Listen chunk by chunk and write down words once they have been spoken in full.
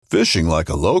Fishing like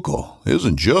a local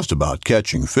isn't just about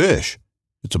catching fish.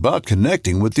 It's about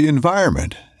connecting with the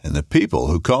environment and the people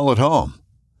who call it home.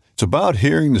 It's about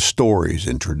hearing the stories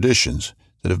and traditions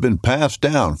that have been passed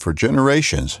down for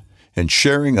generations and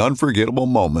sharing unforgettable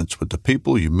moments with the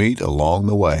people you meet along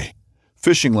the way.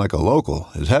 Fishing like a local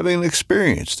is having an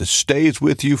experience that stays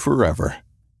with you forever.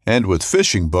 And with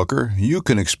Fishing Booker, you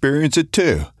can experience it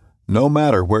too, no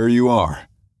matter where you are.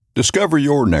 Discover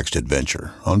your next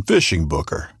adventure on Fishing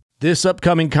Booker. This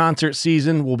upcoming concert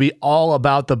season will be all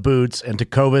about the boots, and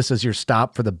Tecovas is your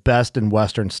stop for the best in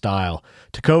Western style.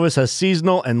 Tecovas has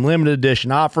seasonal and limited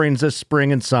edition offerings this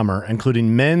spring and summer,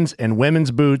 including men's and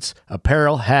women's boots,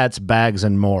 apparel, hats, bags,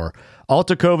 and more. All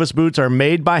Tecovas boots are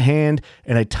made by hand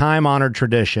in a time-honored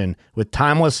tradition with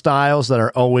timeless styles that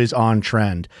are always on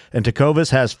trend. And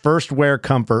Tecovas has first wear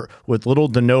comfort with little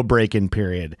to no break-in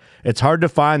period. It's hard to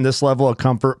find this level of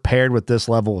comfort paired with this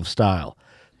level of style.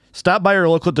 Stop by your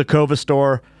local Tecovas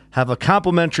store, have a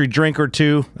complimentary drink or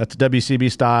two, that's WCB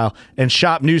style, and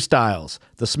shop new styles.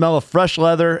 The smell of fresh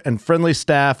leather and friendly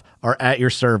staff are at your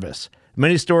service.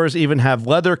 Many stores even have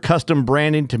leather custom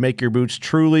branding to make your boots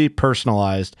truly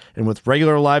personalized. And with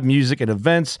regular live music and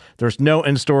events, there's no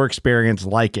in-store experience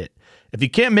like it. If you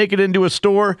can't make it into a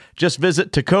store, just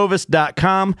visit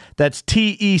tecovas.com. That's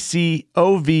TECOVAS.com.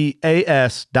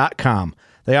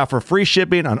 They offer free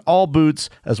shipping on all boots,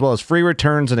 as well as free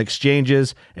returns and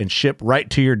exchanges, and ship right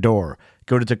to your door.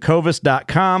 Go to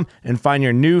tecovas.com and find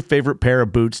your new favorite pair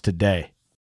of boots today.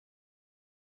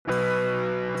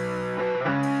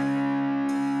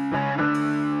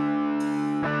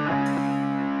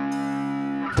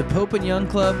 The Pope and Young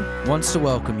Club wants to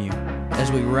welcome you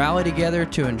as we rally together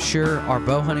to ensure our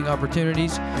bow hunting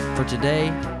opportunities for today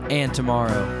and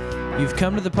tomorrow. You've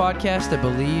come to the podcast that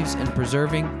believes in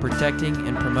preserving, protecting,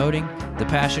 and promoting the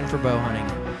passion for bow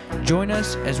hunting. Join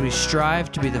us as we strive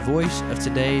to be the voice of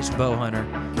today's bow hunter.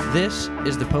 This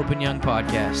is the Pope and Young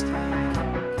Podcast.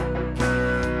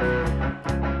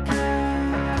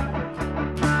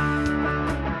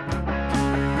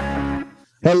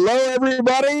 Hello,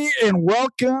 everybody, and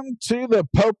welcome to the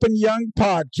Pope and Young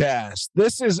Podcast.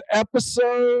 This is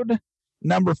episode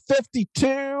number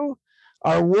 52,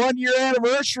 our 1-year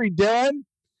anniversary, Dylan.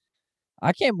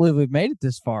 I can't believe we've made it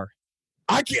this far.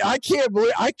 I can't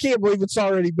believe it's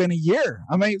already been a year.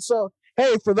 I mean, so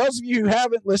hey, for those of you who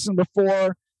haven't listened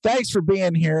before, thanks for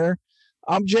being here.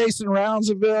 I'm Jason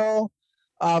Rounsaville.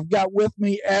 I've got with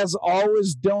me, as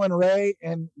always, Dylan Ray,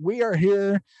 and we are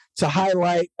here to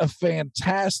highlight a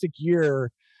fantastic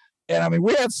year. And I mean,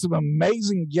 we had some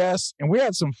amazing guests, and we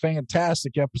had some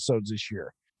fantastic episodes this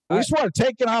year. We just want to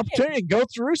take an opportunity and go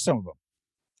through some of them.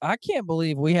 I can't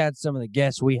believe we had some of the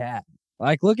guests we had.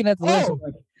 Like, looking at the list,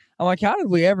 I'm like, how did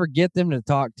we ever get them to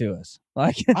talk to us?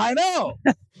 Like, I know.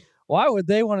 Why would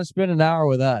they want to spend an hour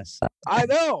with us? I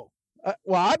know.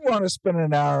 Well, I'd want to spend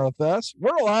an hour with us.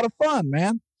 We're a lot of fun,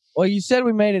 man. Well, you said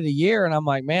we made it a year, and I'm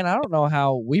like, man, I don't know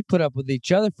how we put up with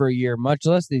each other for a year, much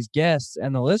less these guests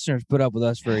and the listeners put up with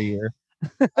us for a year.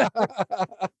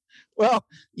 Well,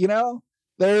 you know,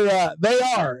 they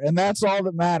are, and that's all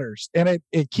that matters. And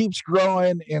it keeps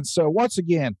growing. And so once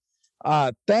again,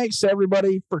 thanks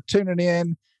everybody for tuning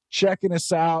in, checking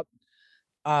us out.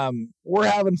 We're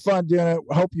having fun doing it.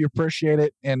 Hope you appreciate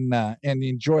it and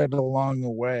enjoy it along the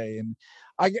way. And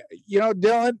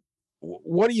Dylan,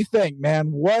 what do you think, man?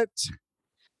 What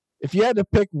if you had to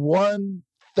pick one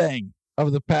thing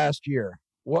of the past year?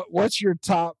 What's your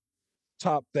top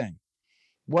thing?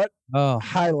 What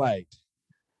highlight?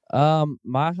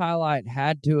 My highlight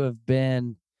had to have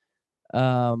been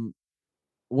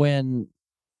when,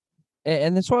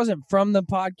 and this wasn't from the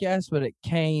podcast, but it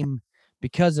came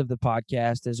because of the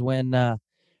podcast, is when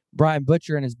Brian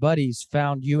Butcher and his buddies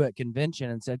found you at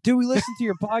convention and said, "Do we listen to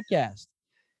your podcast?"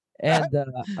 And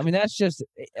I mean, that's just,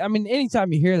 I mean,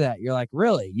 anytime you hear that, you're like,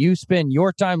 really? You spend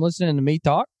your time listening to me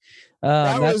talk?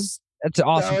 That's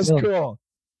awesome. That was cool.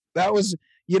 That was,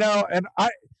 and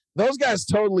those guys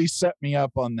totally set me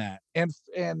up on that. And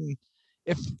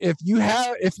if you've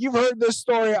heard this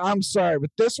story, I'm sorry,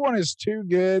 but this one is too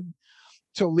good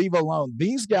to leave alone.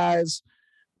 These guys,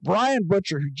 Brian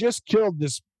Butcher, who just killed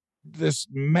this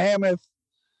mammoth,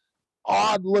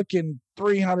 odd-looking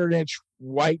 300-inch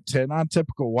whitetail,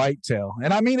 non-typical whitetail.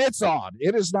 And I mean, it's odd.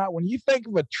 It is not. When you think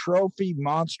of a trophy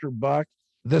monster buck,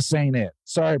 this ain't it.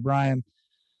 Sorry, Brian.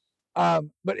 But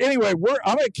anyway,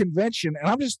 I'm at a convention, and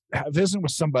I'm just visiting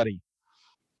with somebody.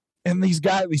 And these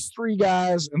three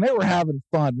guys, and they were having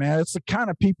fun, man. It's the kind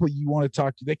of people you want to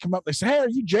talk to. They come up, they say, "Hey, are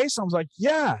you Jason?" I was like,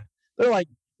 "Yeah." They're like,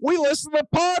 "We listen to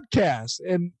podcasts."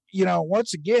 And,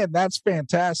 once again, that's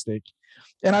fantastic.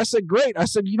 And I said, great. I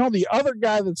said, the other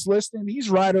guy that's listening, he's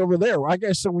right over there. Like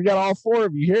I said, we got all 4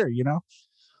 of you here,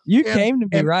 You came to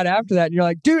me right after that, and you're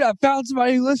like, dude, I found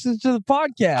somebody who listens to the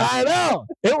podcast. I know.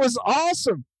 It was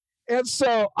awesome. And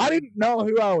so I didn't know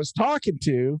who I was talking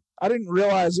to. I didn't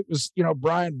realize it was,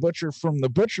 Brian Butcher from the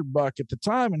Butcher Buck at the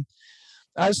time. And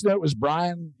I just knew it was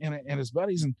Brian and his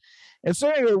buddies. And so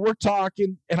anyway, we're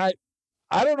talking, and I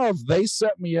don't know if they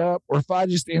set me up or if I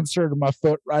just inserted my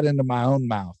foot right into my own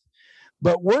mouth.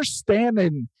 But we're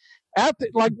standing at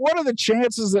what are the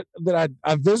chances that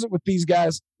I visit with these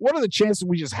guys? What are the chances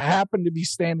we just happen to be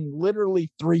standing literally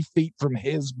 3 feet from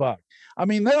his buck? I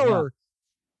mean, there were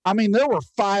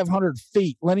 500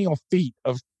 lineal feet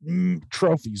of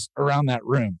trophies around that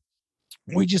room.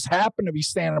 We just happened to be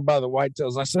standing by the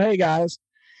whitetails. I said, hey guys,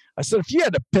 if you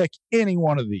had to pick any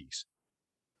one of these,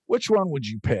 which one would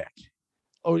you pick?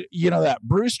 Oh, that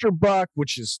Brewster buck,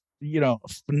 which is,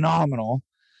 phenomenal.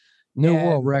 New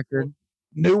world record.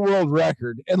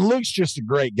 And Luke's just a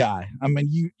great guy. I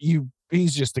mean,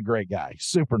 he's just a great guy.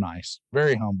 Super nice,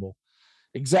 very humble.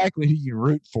 Exactly who you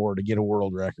root for to get a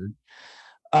world record.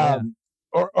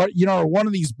 Or one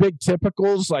of these big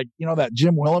typicals, like, that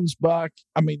Jim Willems buck.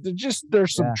 I mean,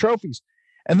 there's some trophies,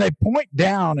 and they point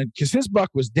down, and because his buck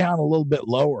was down a little bit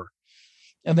lower,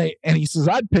 and he says,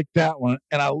 I'd pick that one.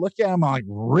 And I look at him, I'm like,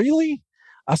 really?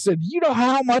 I said, you know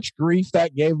how much grief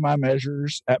that gave my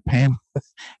measures at Pam?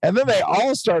 And then they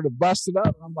all started busting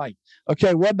up. I'm like,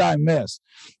 okay, what did I miss?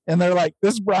 And they're like,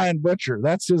 this is Brian Butcher.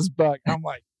 That's his buck. I'm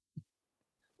like,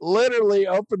 literally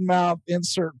open mouth,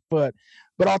 insert foot.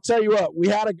 But I'll tell you what,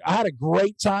 I had a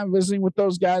great time visiting with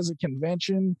those guys at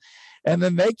convention. And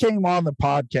then they came on the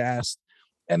podcast,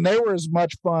 and they were as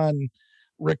much fun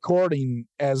recording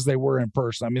as they were in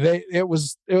person. I mean, it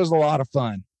was a lot of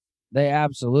fun. They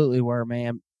absolutely were,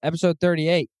 man. Episode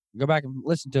 38. Go back and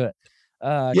listen to it.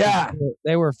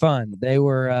 They were fun. They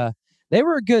were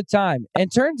a good time.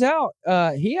 And turns out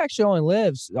he actually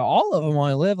all of them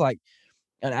only live like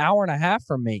an hour and a half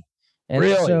from me. And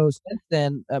really? So since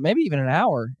then, maybe even an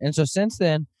hour. And so since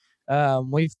then,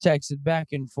 we've texted back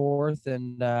and forth,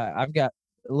 and I've got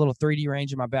a little 3D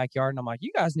range in my backyard, and I'm like,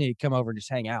 you guys need to come over and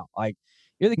just hang out. Like,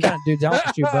 you're the kind of dudes I want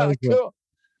to shoot bows with. Cool.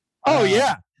 Oh,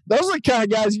 yeah. Those are the kind of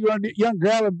guys you want to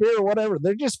grab a beer or whatever.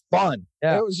 They're just fun.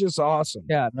 Yeah. It was just awesome.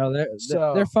 Yeah, no,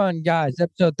 they're fun guys.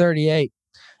 Episode 38.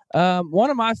 One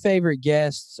of my favorite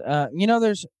guests,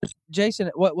 there's Jason.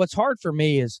 What's hard for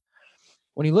me is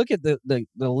when you look at the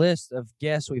list of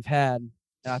guests we've had,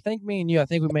 and I think me and you, I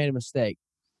think we made a mistake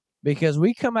because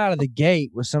we come out of the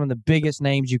gate with some of the biggest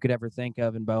names you could ever think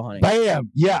of in bow hunting. Bam.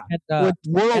 Yeah. And, with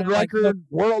world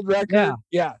record.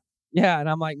 Yeah. Yeah. And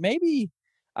I'm like, maybe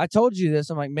I told you this.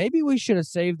 I'm like, maybe we should have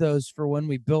saved those for when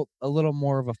we built a little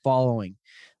more of a following.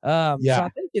 So I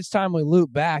think it's time we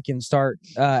loop back and start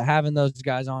having those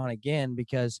guys on again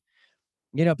because,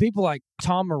 people like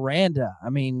Tom Miranda, I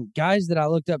mean, guys that I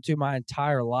looked up to my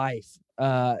entire life.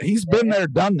 He's been there,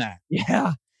 done that.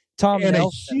 Yeah. Tom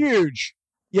Nelson.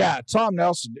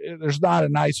 There's not a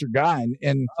nicer guy.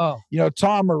 And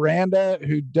Tom Miranda,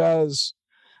 who does,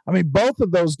 I mean, both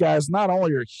of those guys not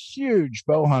only are huge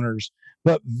bow hunters,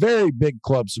 but very big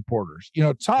club supporters.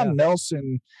 Tom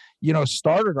Nelson,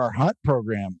 started our hunt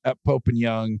program at Pope and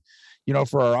Young,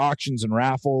 for our auctions and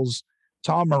raffles.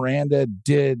 Tom Miranda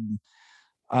did,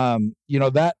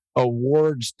 that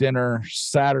awards dinner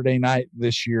Saturday night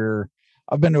this year.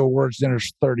 I've been to awards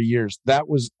dinners for 30 years. That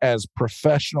was as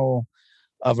professional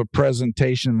of a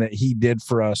presentation that he did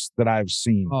for us that I've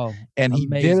seen. Oh, and he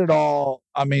did it all.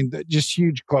 I mean, just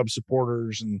huge club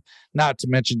supporters, and not to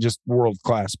mention just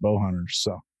world-class bow hunters.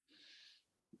 So,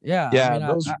 yeah.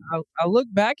 I look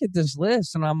back at this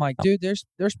list and I'm like, dude,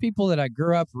 there's people that I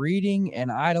grew up reading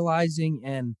and idolizing,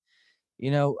 and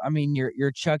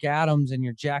your Chuck Adams and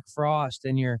your Jack Frost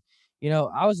and your,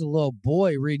 I was a little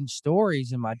boy reading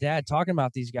stories and my dad talking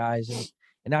about these guys,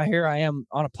 and now here I am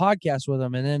on a podcast with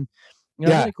them, and then.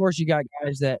 Then of course you got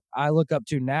guys that I look up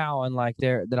to now and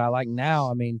that I like now.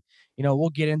 I mean, we'll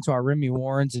get into our Remy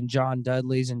Warrens and John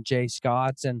Dudleys and Jay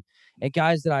Scotts and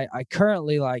guys that I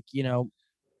currently like,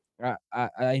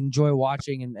 I enjoy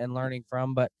watching and learning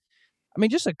from. But I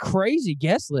mean, just a crazy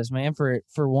guest list, man, for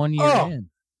 1 year in.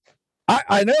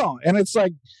 I know. And it's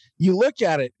like, you look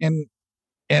at it and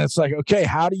it's like, okay,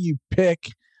 how do you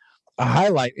pick a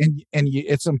highlight? And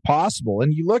it's impossible.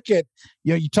 And you look at,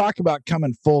 you talk about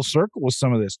coming full circle with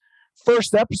some of this.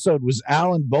 First episode was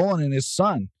Alan Bullen and his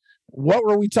son. What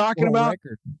were we talking about?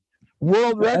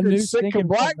 World record Sitka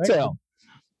blacktail.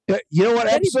 You know what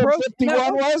episode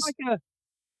 51 was?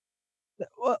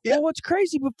 Well, what's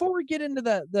crazy, before we get into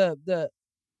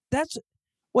that's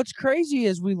what's crazy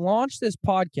is we launched this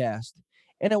podcast,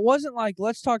 and it wasn't like,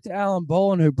 let's talk to Alan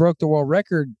Bolin, who broke the world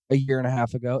record a year and a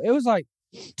half ago. It was like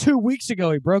 2 weeks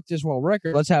ago he broke this world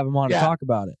record. Let's have him on to talk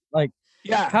about it. Like,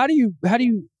 how do you,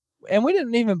 and we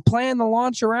didn't even plan the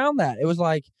launch around that. It was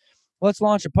like, let's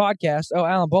launch a podcast. Oh,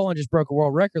 Alan Bolin just broke a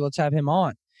world record. Let's have him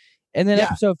on. And then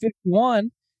episode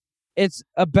 51, it's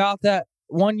about that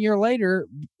 1 year later.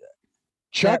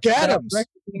 Chuck Adams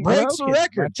breaks the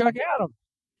record. Chuck Adams.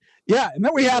 Yeah, and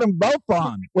then we had them both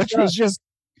on, which was just,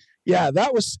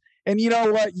 that was, and you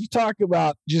know what? You talk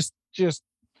about just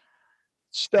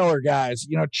stellar guys.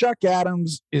 You know, Chuck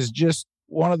Adams is just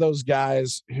one of those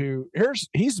guys who,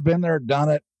 he's been there, done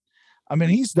it. I mean,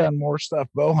 he's done more stuff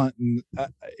bow hunting.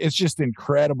 It's just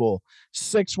incredible.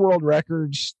 6 world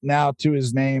records now to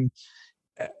his name.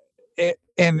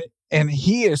 And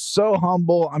he is so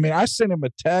humble. I mean, I sent him a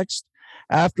text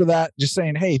after that just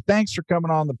saying, hey, thanks for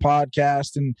coming on the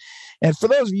podcast. And for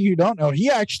those of you who don't know, he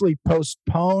actually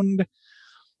postponed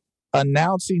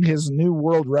announcing his new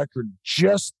world record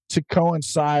just to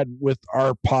coincide with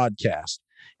our podcast.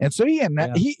 And so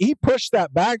he pushed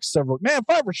that back several. Man, if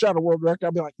I ever shot a world record,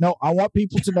 I'd be like, no, I want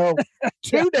people to know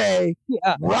today,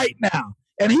 right now.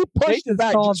 And he pushed it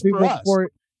back just for us.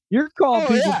 You're calling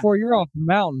people before you're off the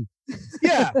mountain.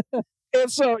 Yeah. And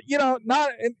so, you know,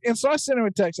 and so I sent him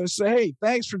a text. I said, hey,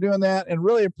 thanks for doing that, and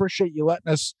really appreciate you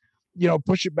letting us, you know,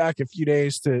 push it back a few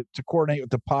days to coordinate with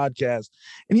the podcast.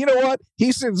 And you know what?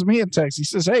 He sends me a text. He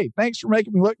says, hey, thanks for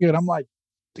making me look good. I'm like,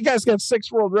 the guy's got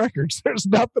 6 world records. There's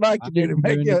nothing I can do to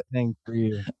make it. For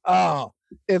you. Oh,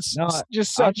 it's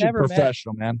just such a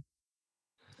professional, man.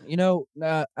 You know,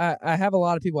 I have a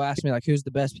lot of people ask me, like, who's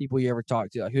the best people you ever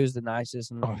talked to? Like, who's the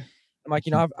nicest? And I'm like,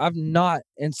 you know, I've not,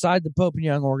 inside the Pope and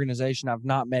Young organization, I've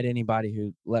not met anybody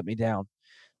who let me down.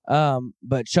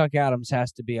 But Chuck Adams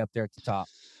has to be up there at the top.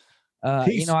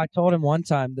 You know, I told him one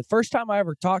time, the first time I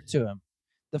ever talked to him,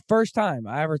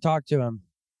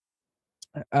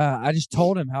 I just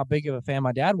told him how big of a fan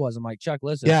my dad was. I'm like, Chuck,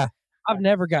 listen, I've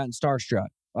never gotten starstruck.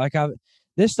 Like,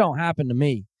 this don't happen to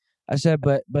me. I said,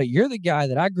 but you're the guy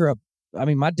that I grew up, I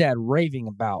mean, my dad raving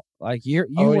about. Like, you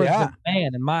were the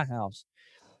man in my house.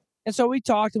 And so we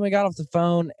talked and we got off the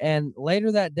phone, and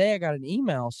later that day I got an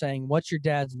email saying, what's your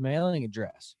dad's mailing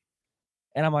address?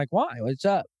 And I'm like, why? What's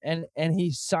up? And he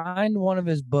signed one of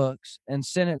his books and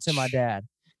sent it to my dad.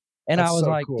 And I was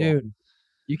like, cool. Dude,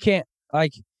 you can't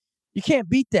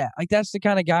beat that. Like, that's the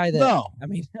kind of guy that, I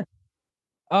mean,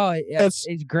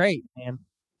 he's great, man.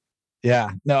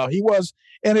 Yeah, no, he was.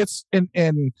 And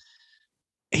and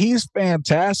he's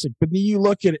fantastic. But then you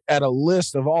look at a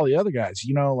list of all the other guys,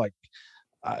 you know, like,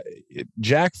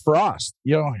 Jack Frost,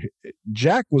 you know,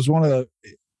 Jack was one of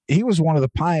the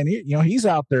pioneers. You know, he's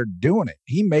out there doing it.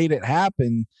 He made it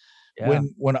happen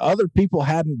when other people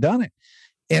hadn't done it.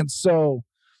 And so,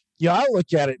 you know, I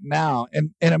look at it now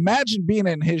and imagine being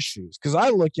in his shoes. Cause I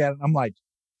look at it and I'm like,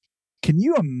 can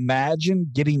you imagine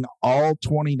getting all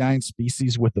 29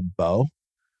 species with a bow?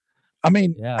 I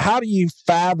mean, how do you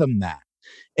fathom that?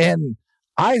 And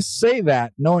I say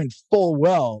that knowing full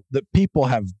well that people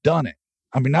have done it.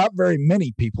 I mean, not very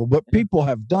many people, but people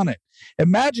have done it.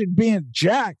 Imagine being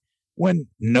Jack when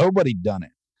nobody done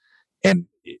it. And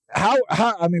how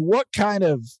I mean, what kind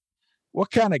of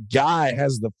guy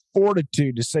has the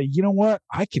fortitude to say, you know what,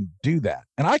 I can do that,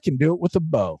 and I can do it with a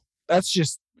bow? That's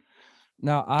just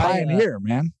pioneer,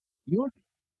 man. You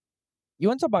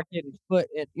want to talk about getting foot?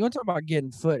 You want to talk about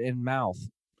getting foot in mouth?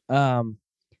 I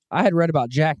had read about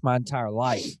Jack my entire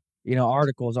life. You know,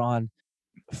 articles on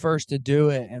first to do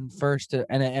it and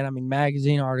and I mean,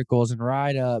 magazine articles and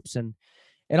write-ups and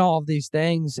all of these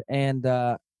things. And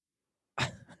I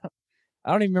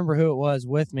don't even remember who it was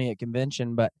with me at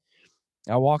convention, but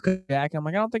I walk up to Jack. I'm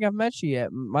like, I don't think I've met you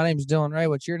yet. My name's Dylan Ray.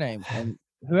 What's your name? And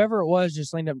whoever it was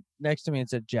just leaned up next to me and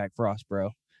said, Jack Frost, bro.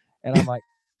 And I'm like,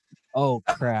 oh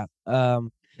crap.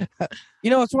 You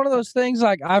know, it's one of those things,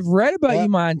 like, I've read about you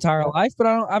my entire life, but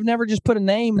I've never just put a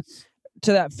name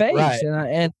to that face.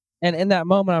 Right. And in that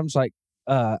moment, I'm just like,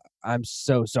 I'm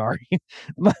so sorry.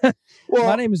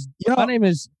 my name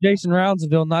is Jason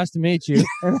Roundsville. Nice to meet you.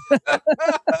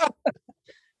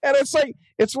 And it's like,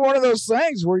 it's one of those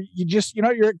things where you just, you know,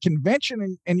 you're at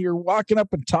convention and you're walking up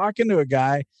and talking to a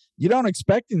guy. You don't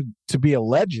expect him to be a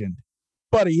legend,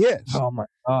 but he is. Oh my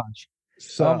gosh.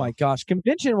 Oh my gosh.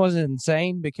 Convention was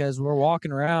insane because we're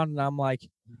walking around and I'm like,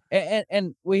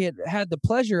 and we had the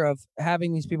pleasure of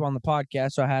having these people on the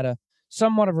podcast. So I had a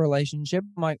somewhat of a relationship.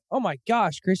 I'm like, oh my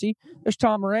gosh, Chrissy, there's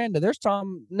Tom Miranda, there's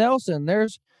Tom Nelson,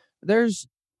 there's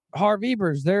Harv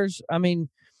Ebers, there's, I mean,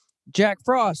 Jack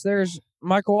Frost, there's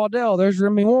Michael Waddell, there's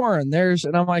Remy Warren,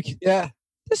 and I'm like,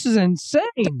 This is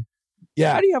insane.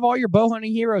 Yeah. How do you have all your bow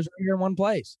hunting heroes right here in one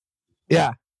place?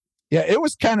 Yeah. Yeah. It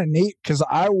was kind of neat because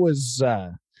I was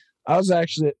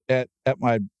actually at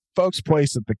my folks'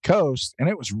 place at the coast, and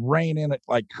it was raining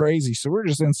like crazy. So we're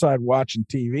just inside watching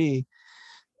TV,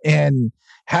 and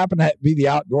happened to be the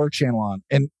outdoor channel on,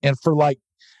 and for like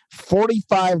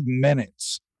 45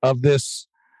 minutes of this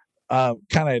kind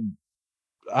of,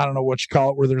 I don't know what you call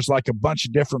it, where there's like a bunch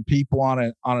of different people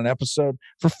on an episode.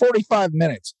 For 45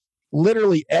 minutes,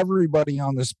 literally everybody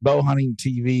on this bow hunting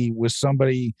TV was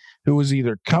somebody who was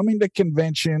either coming to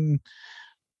convention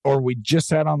or we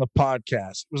just had on the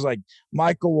podcast. It was like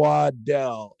Michael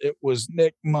Waddell. It was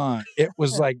Nick Munn. It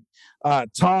was like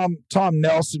Tom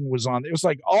Nelson was on. It was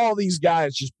like all these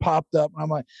guys just popped up.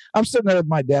 And I'm sitting there with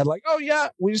my dad like, oh yeah,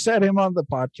 we just had him on the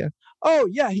podcast. Oh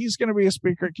yeah, he's going to be a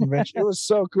speaker at convention. It was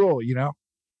so cool, you know?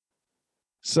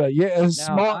 So yeah, a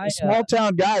small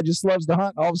town guy just loves to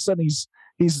hunt. All of a sudden he's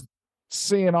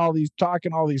seeing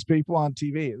talking all these people on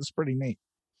TV. It's pretty neat.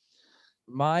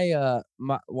 The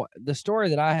story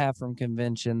that I have from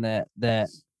convention that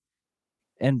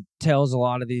and tells a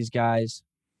lot of these guys.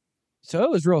 So it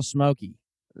was real smoky.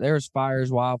 There was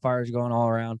wildfires going all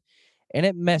around, and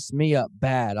it messed me up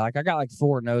bad. Like I got like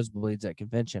 4 nosebleeds at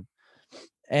convention,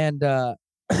 and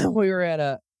we were at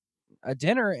a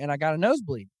dinner, and I got a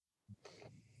nosebleed.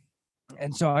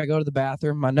 And so I go to the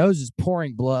bathroom. My nose is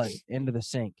pouring blood into the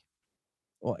sink.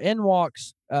 Well, in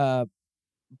walks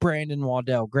Brandon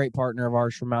Waddell, great partner of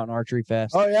ours from Mountain Archery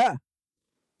Fest. Oh yeah.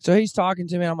 So he's talking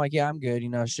to me. I'm like, yeah, I'm good. You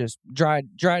know, it's just dried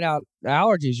out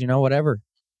allergies, you know, whatever.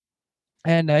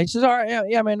 And he says, all right,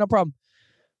 yeah, man, no problem.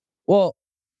 Well,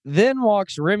 then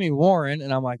walks Remy Warren,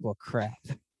 and I'm like, well, crap.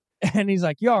 And he's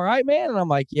like, you all right, man? And I'm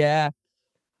like, yeah,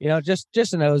 you know,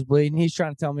 just a nosebleed. And he's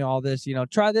trying to tell me all this, you know,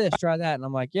 try this, try that. And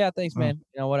I'm like, yeah, thanks, man.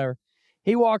 You know, whatever.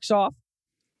 He walks off,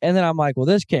 and then I'm like, well,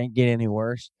 this can't get any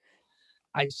worse.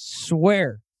 I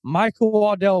swear, Michael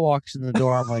Waddell walks in the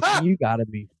door. I'm like, you got to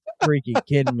be freaking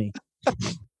kidding me.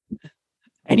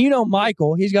 And you know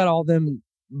Michael, he's got all them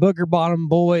booger bottom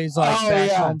boys like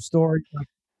back home stories. Like,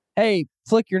 hey,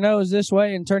 flick your nose this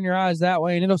way and turn your eyes that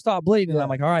way, and it'll stop bleeding. And I'm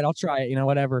like, all right, I'll try it, you know,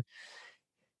 whatever.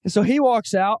 And so he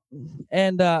walks out,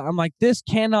 and I'm like, this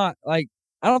cannot, like,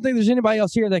 I don't think there's anybody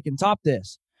else here that can top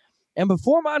this. And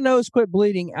before my nose quit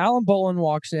bleeding, Alan Bolin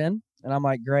walks in. And I'm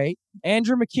like, great.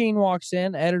 Andrew McKean walks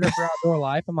in, editor for Outdoor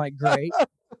Life. I'm like, great.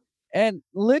 And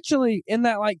literally in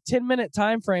that like 10-minute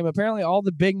time frame, apparently all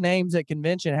the big names at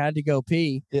convention had to go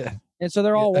pee. Yeah. And so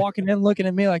they're all walking in looking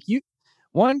at me like,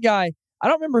 one guy, I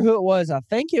don't remember who it was. I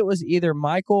think it was either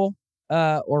Michael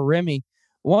or Remy.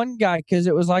 One guy, because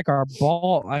it was like our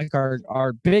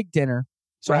big dinner.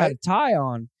 So I had a tie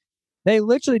on. They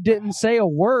literally didn't say a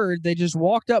word. They just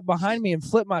walked up behind me and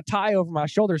flipped my tie over my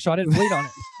shoulder so I didn't bleed on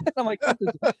it. And I'm like,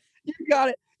 you got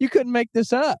it. You couldn't make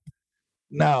this up.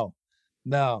 No.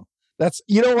 That's,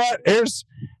 you know what? Here's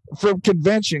from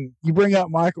convention. You bring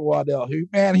up Michael Waddell, who,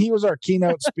 man, he was our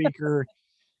keynote speaker.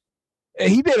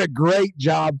 He did a great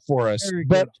job for us.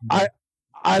 But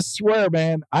I swear,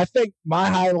 man, I think my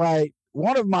highlight,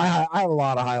 I had a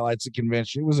lot of highlights at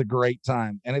convention. It was a great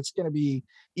time, and it's going to be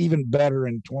even better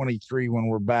in 23 when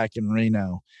we're back in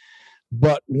Reno.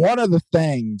 But one of the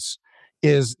things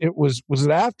is was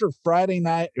it after Friday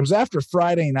night? It was after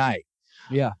Friday night.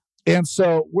 Yeah. And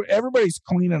so everybody's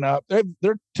cleaning up.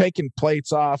 They're taking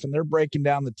plates off and they're breaking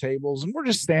down the tables, and we're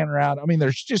just standing around. I mean,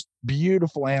 there's just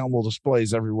beautiful animal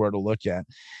displays everywhere to look at,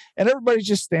 and everybody's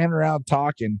just standing around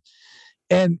talking.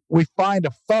 And we find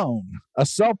a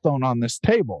cell phone on this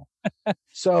table.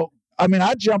 So, I mean,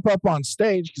 I jump up on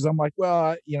stage because I'm like,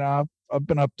 well, you know, I've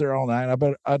been up there all night.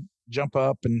 I'd jump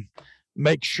up and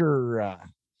make sure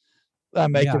I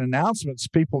make an announcement so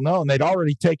people know. And they'd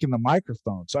already taken the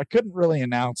microphone. So I couldn't really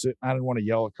announce it. I didn't want to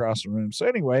yell across the room. So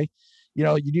anyway, you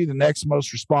know, you do the next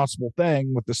most responsible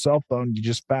thing with the cell phone you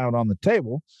just found on the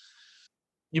table.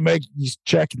 You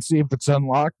check and see if it's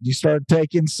unlocked. You start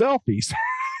taking selfies.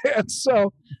 And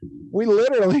so we go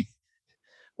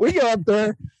up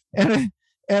there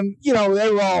and, you know,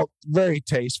 they were all very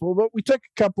tasteful, but we took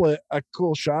a couple of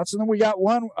cool shots. And then we got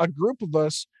a group of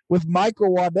us with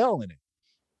Michael Waddell in it.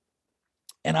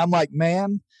 And I'm like,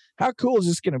 man, how cool is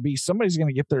this going to be? Somebody's going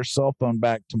to get their cell phone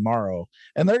back tomorrow,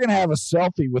 and they're going to have a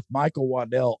selfie with Michael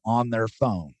Waddell on their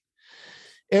phone.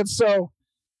 And so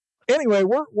anyway,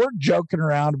 we're joking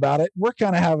around about it. We're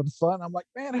kind of having fun. I'm like,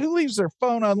 man, who leaves their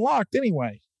phone unlocked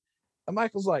anyway? And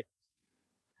Michael's like,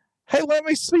 hey, let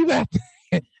me see that.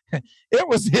 It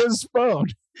was his phone.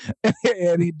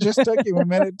 And he just took him a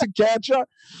minute to catch up.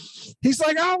 He's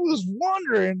like, I was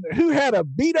wondering who had a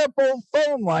beat up old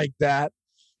phone like that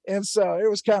And so it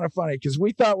was kind of funny because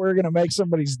we thought we were going to make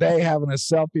somebody's day having a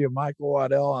selfie of Michael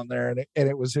Waddell on there, and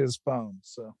it was his phone.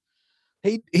 So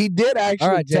he did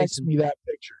actually text Jason. me that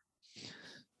picture.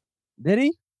 Did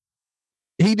he?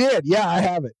 He did. Yeah, I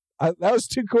have it. That was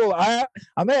too cool. I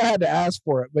may have had to ask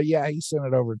for it, but yeah, he sent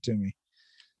it over to me.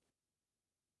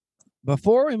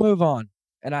 Before we move on,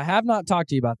 and I have not talked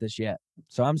to you about this yet,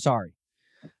 so I'm sorry.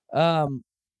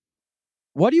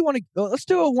 What do you want to? Let's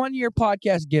do a 1-year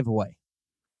podcast giveaway.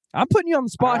 I'm putting you on the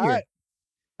spot here.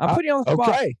 I'm putting you on the spot.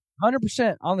 Okay.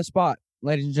 100% on the spot,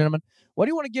 ladies and gentlemen. What do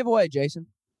you want to give away, Jason?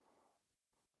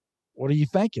 What are you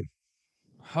thinking?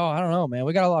 Oh, I don't know, man.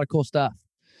 We got a lot of cool stuff.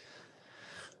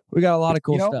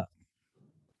 Stuff.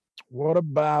 What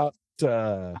about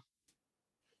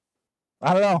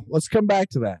I don't know. Let's come back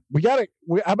to that.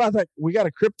 How about that? We got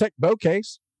a Cryptek bow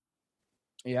case.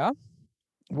 Yeah.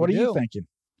 What are you thinking?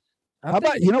 How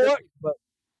about a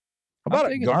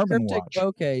Garmin Cryptek watch?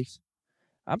 Bow case.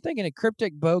 I'm thinking a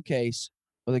Cryptek bow case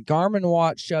with a Garmin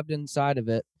watch shoved inside of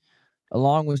it,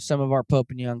 along with some of our Pope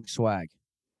and Young swag.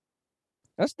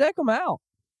 Let's deck them out.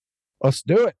 Let's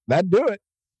do it. That'd do it.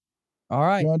 All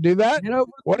right. You want to do that?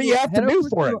 What do you have to do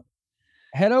for it?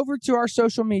 Head over to our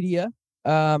social media,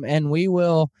 and we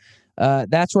will.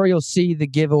 That's where you'll see the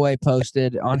giveaway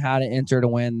posted on how to enter to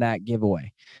win that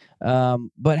giveaway.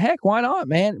 But heck, why not,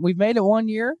 man? We've made it 1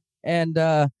 year,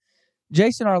 and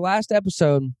Jason, our last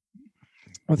episode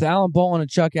with Alan Bolin and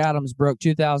Chuck Adams broke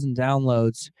 2,000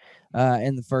 downloads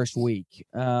in the first week,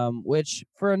 which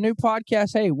for a new podcast,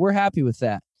 hey, we're happy with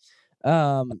that.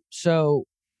 So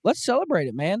let's celebrate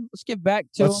it, man. Let's give back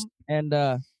to them,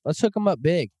 and let's hook them up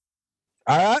big.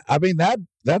 All right. I mean,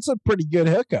 that's a pretty good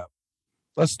hookup.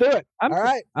 Let's do it. All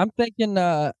right. I'm thinking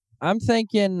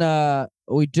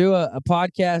we do a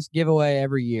podcast giveaway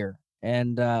every year,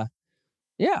 and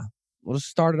yeah, we'll just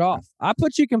start it off. I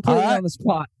put you completely on the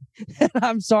spot.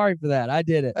 I'm sorry for that. I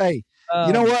did it. Hey,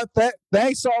 you know what?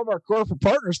 Thanks to all of our corporate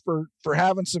partners for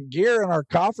having some gear in our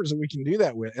coffers that we can do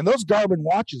that with. And those Garmin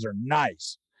watches are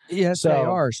nice. Yes, they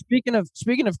are. Speaking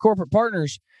of corporate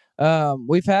partners,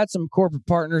 we've had some corporate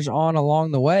partners on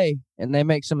along the way, and they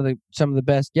make some of the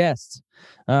best guests.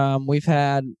 We've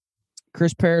had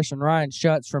Chris Parris and Ryan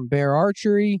Schutz from Bear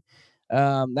Archery.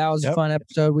 That was a fun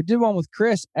episode. We did one with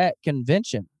Chris at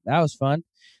convention. That was fun.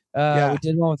 We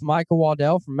did one with Michael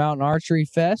Waddell from Mountain Archery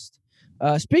Fest.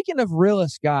 Speaking of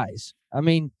realist guys, I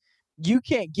mean, you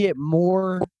can't get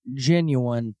more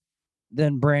genuine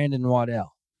than Brandon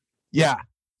Waddell. Yeah.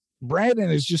 Brandon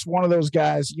is just one of those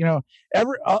guys, you know,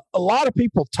 a lot of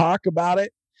people talk about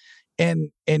it,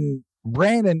 and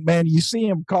Brandon, man, you see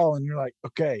him call and you're like,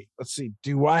 okay, let's see.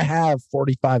 Do I have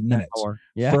 45 minutes for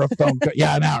a phone call?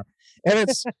 Yeah, an hour.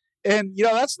 And you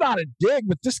know, that's not a dig,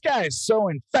 but this guy is so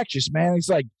infectious, man.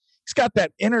 He's got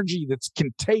that energy that's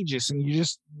contagious, and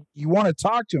you want to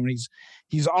talk to him.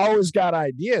 He's always got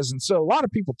ideas. And so a lot of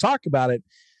people talk about it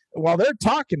while they're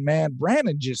talking, man.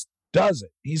 Brandon just does it.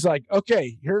 He's like,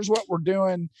 okay, here's what we're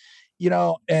doing, you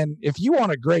know, and if you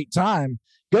want a great time,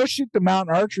 go shoot the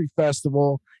Mountain Archery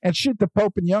Festival and shoot the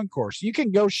Pope and Young course. You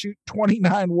can go shoot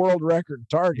 29 world record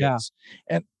targets,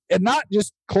 and not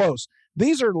just close.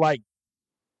 These are like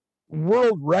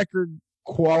world record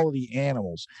quality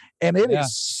animals, and it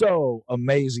is so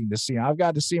amazing to see. I've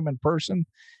got to see him in person,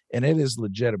 and it is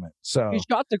legitimate. So you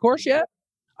shot the course yet?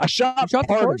 I shot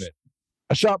part of it.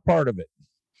 I shot part of it.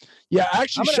 Yeah, I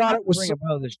actually shot it with some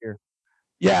this year.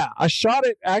 Yeah, I shot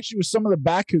it actually with some of the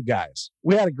Baku guys.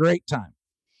 We had a great time.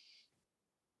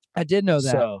 I did know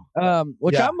that. So, I'm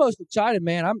most excited,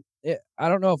 man. I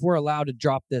don't know if we're allowed to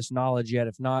drop this knowledge yet.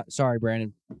 If not, sorry,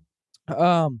 Brandon.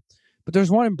 But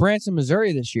there's one in Branson,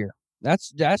 Missouri this year.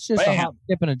 That's just a hop,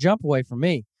 skip, and a jump away from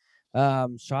me. So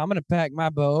I'm gonna pack my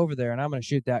bow over there and I'm gonna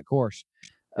shoot that course.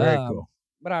 Very cool.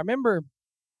 But I remember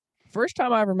first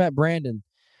time I ever met Brandon,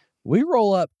 we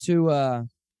roll up to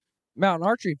Mountain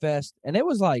Archery Fest, and it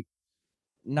was like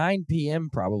 9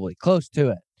 p.m. probably, close to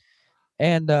it.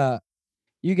 And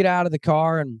you get out of the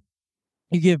car and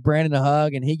you give Brandon a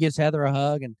hug, and he gives Heather a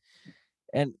hug, and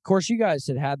of course you guys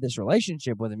had this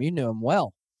relationship with him. You knew him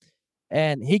well.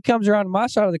 And he comes around to my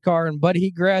side of the car, and buddy,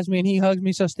 he grabs me and he hugs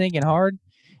me so stinking hard.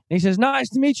 And he says, "Nice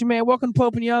to meet you, man. Welcome to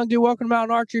Pope and Young, dude. Welcome to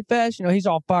Mountain Archery Fest." You know, he's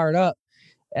all fired up.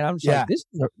 And I'm just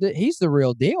like, he's the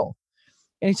real deal.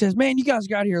 And he says, "Man, you guys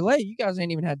got here late. You guys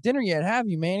ain't even had dinner yet, have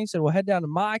you, man?" He said, "Well, head down to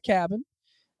my cabin."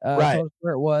 Right. Told us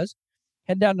where it was.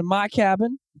 Head down to my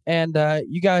cabin, and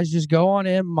you guys just go on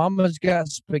in. Mama's got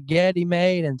spaghetti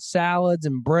made and salads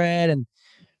and bread. And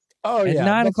at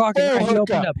 9 o'clock at night, he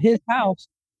opened up his house.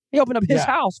 He opened up his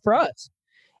house for us.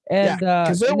 And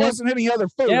because there wasn't any other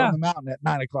food on the mountain at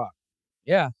 9 o'clock.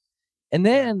 Yeah. And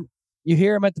then you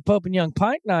hear him at the Pope and Young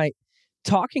Pint Night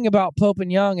talking about Pope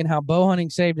and Young and how bow hunting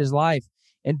saved his life.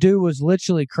 And dude was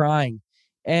literally crying.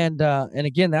 And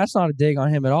again, that's not a dig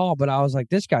on him at all. But I was like,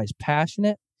 this guy's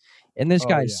passionate, and this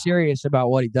guy's serious about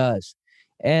what he does.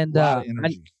 And lot of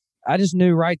energy. I just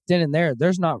knew right then and there,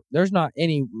 there's not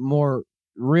any more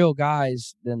real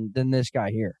guys than this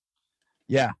guy here.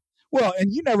 Yeah. Well,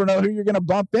 and you never know who you're going to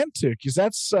bump into, because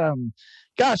that's,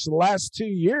 gosh, the last 2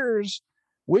 years,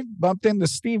 we've bumped into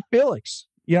Steve Felix,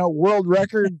 world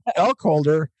record elk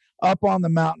holder up on the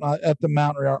mountain at the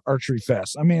Mountain Archery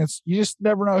Fest. I mean, you just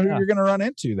never know who you're going to run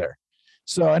into there.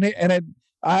 So, I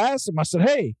asked him, I said,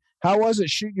 hey, how was it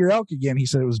shooting your elk again? He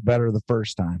said it was better the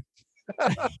first time.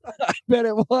 I bet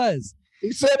it was.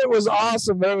 He said it was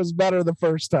awesome, but it was better the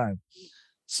first time.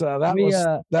 So that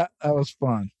was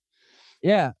fun.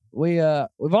 Yeah, we've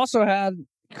also had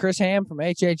Chris Ham from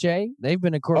HHA. They've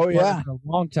been a corporate partner for a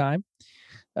long time.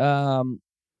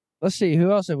 Let's see,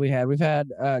 who else have we had? We've had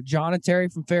John and Terry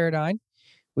from Faradine.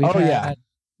 We've had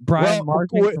Brian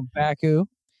Martin from Baku.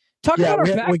 Talk about our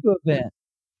Baku event.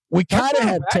 We kind of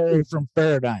had Terry from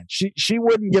Faradine. She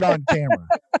wouldn't get on camera.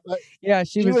 Yeah,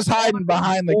 she was hiding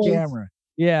behind the camera.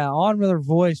 Yeah, on with her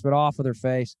voice, but off with her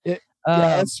face.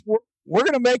 We're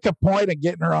going to make a point of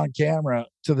getting her on camera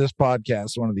to this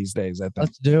podcast one of these days, I think.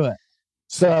 Let's do it.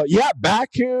 So, yeah,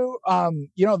 Baku,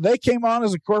 they came on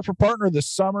as a corporate partner this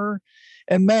summer.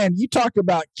 And, man, you talk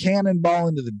about cannonball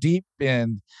into the deep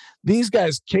end. These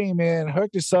guys came in,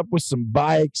 hooked us up with some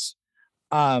bikes.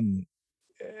 And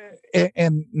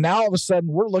now all of a sudden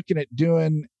we're looking at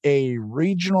doing a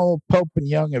regional Pope and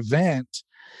Young event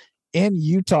in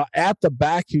Utah at the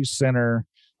Baku Center.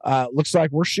 Looks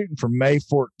like we're shooting for May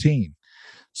 14.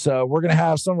 So we're going to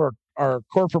have some of our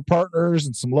corporate partners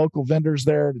and some local vendors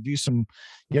there to do some,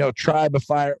 try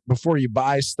before you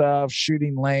buy stuff,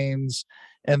 shooting lanes.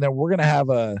 And then we're going to have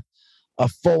a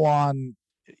full on,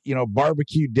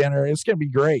 barbecue dinner. It's going to be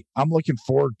great. I'm looking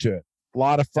forward to it. A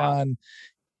lot of fun.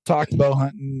 Talk bow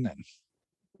hunting.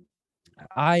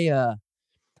 I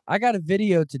got a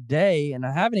video today, and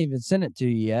I haven't even sent it to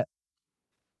you yet.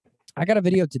 I got a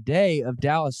video today of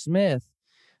Dallas Smith.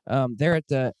 They're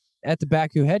at the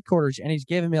Baku headquarters, and he's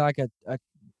giving me like a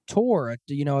tour,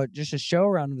 just a show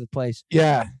around the place.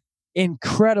 Yeah,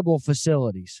 incredible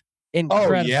facilities.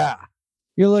 Incredible. Oh yeah,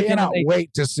 you're looking. Cannot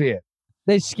wait to see it.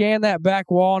 They scan that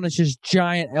back wall, and it's just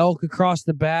giant elk across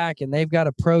the back, and they've got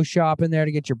a pro shop in there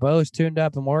to get your bows tuned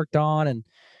up and worked on, and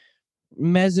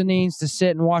mezzanines to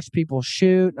sit and watch people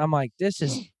shoot. I'm like, this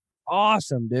is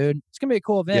awesome, dude. It's gonna be a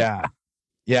cool event.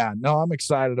 Yeah, no, I'm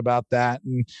excited about that.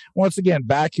 And once again,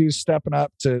 Baku's stepping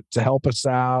up to help us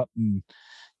out, and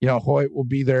Hoyt will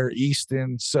be there,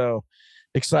 Easton. So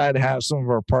excited to have some of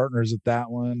our partners at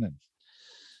that one. And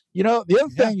the other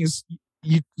thing is,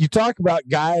 you talk about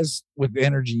guys with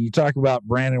energy. You talk about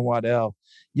Brandon Waddell.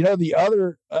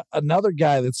 Another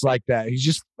guy that's like that, he's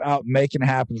just out making it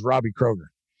happen, is Robbie Kroger.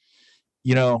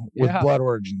 With Blood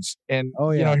Origins. And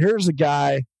here's a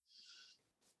guy,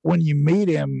 when you meet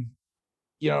him,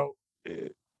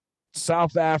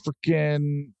 South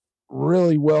African,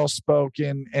 really well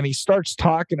spoken, and he starts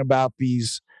talking about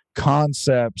these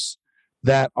concepts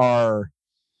that are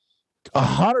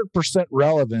 100%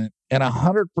 relevant and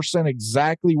 100%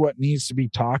 exactly what needs to be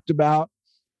talked about.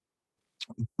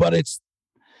 But it's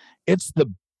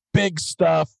the big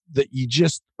stuff that you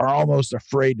just are almost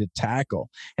afraid to tackle.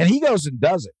 And he goes and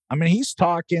does it. I mean, he's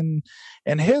talking,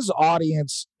 and his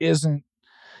audience isn't,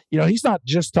 he's not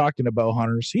just talking to bow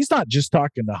hunters. He's not just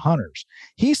talking to hunters.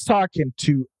 He's talking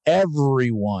to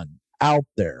everyone out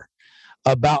there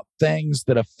about things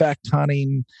that affect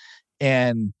hunting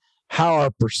and how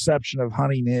our perception of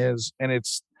hunting is. And it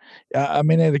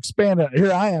expanded.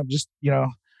 Here I am, just,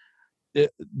 Jay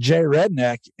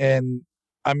Redneck. And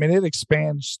it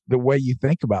expands the way you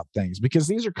think about things, because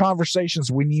these are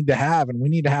conversations we need to have, and we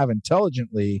need to have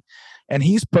intelligently. And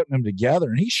he's putting them together,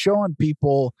 and he's showing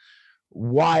people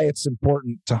why it's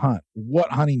important to hunt, what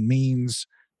hunting means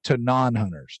to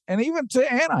non-hunters and even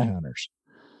to anti-hunters.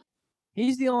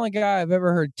 He's the only guy I've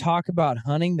ever heard talk about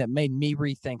hunting that made me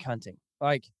rethink hunting.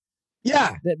 Like,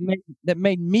 that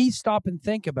made me stop and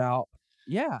think about,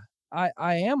 I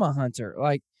am a hunter.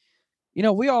 Like,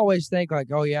 we always think like,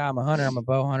 oh yeah, I'm a hunter, I'm a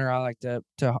bow hunter, I like to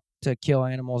kill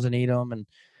animals and eat them,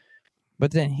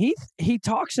 but then he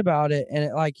talks about it, and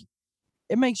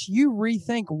it makes you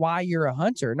rethink why you're a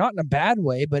hunter, not in a bad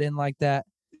way, but in like that.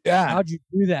 Yeah. How'd you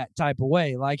do that type of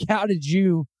way? Like, how did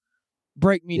you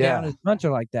break me down as a hunter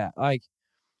like that? Like,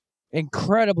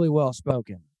 incredibly well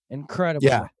spoken, incredibly.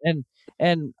 Yeah.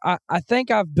 And I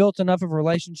think I've built enough of a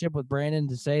relationship with Brandon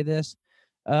to say this.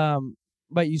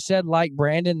 but you said like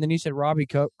Brandon, then you said Robbie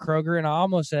Kroger, and I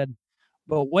almost said,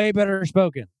 but way better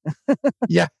spoken.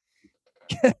 Yeah.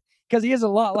 Because he is a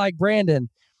lot like Brandon.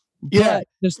 Yeah. But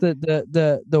just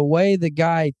the way the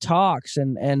guy talks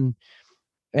and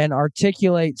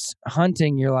articulates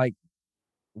hunting, you're like,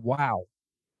 wow.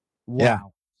 Yeah.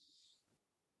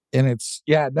 And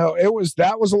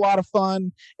that was a lot of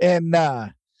fun. And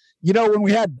when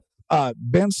we had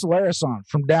Ben Solaris on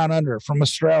from down under from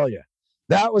Australia,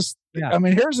 that was I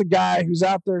mean, here's a guy who's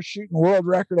out there shooting world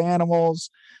record animals,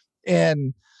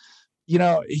 and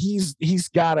he's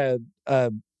got a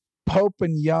Pope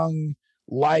and Young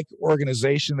like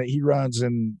organization that he runs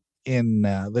in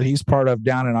that he's part of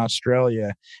down in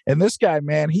Australia. And this guy,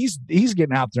 man, he's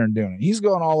getting out there and doing it. He's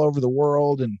going all over the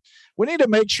world, and we need to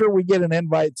make sure we get an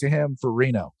invite to him for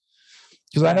Reno,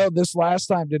 because I know this last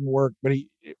time didn't work, but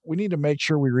we need to make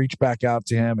sure we reach back out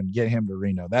to him and get him to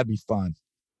Reno. That'd be fun.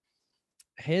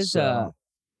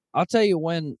 I'll tell you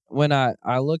when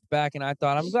I looked back and I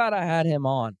thought, I'm glad I had him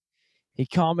on. He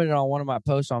commented on one of my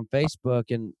posts on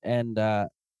Facebook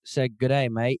and said, "Good day,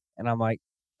 mate." And I'm like,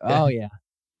 "Oh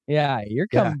yeah, you're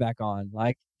coming back on."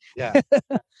 Like,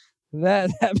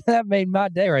 that made my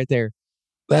day right there.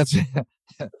 That's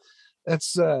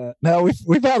no,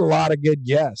 we've had a lot of good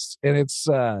guests, and it's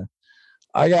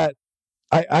I got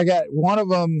one of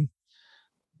them.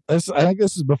 I think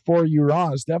this is before you were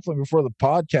on. It's definitely before the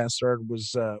podcast started.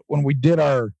 Was when we did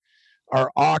our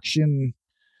auction.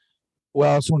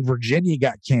 Well, it's when Virginia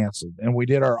got canceled, and we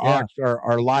did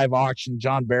our live auction.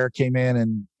 John Bear came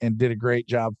in and did a great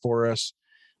job for us,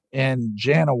 and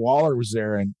Jana Waller was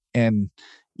there. And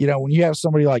when you have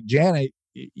somebody like Jana,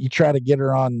 you try to get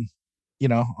her on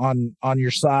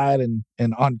your side and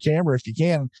on camera if you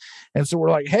can. And so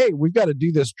we're like, hey, we've got to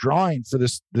do this drawing for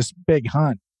this big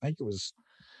hunt. I think it was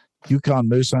Yukon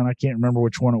moose hunt. I can't remember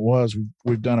which one it was.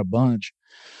 We've done a bunch.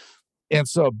 And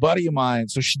so a buddy of mine,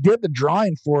 so she did the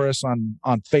drawing for us on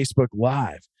Facebook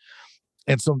Live.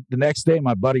 And so the next day,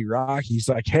 my buddy Rock, he's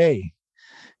like, hey,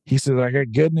 he says, I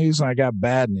got good news and I got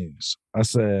bad news. I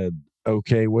said,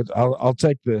 okay, I'll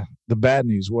take the bad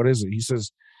news. What is it? He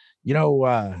says,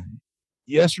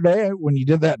 yesterday when you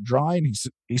did that drawing,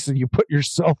 he said, you put your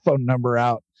cell phone number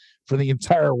out for the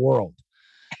entire world.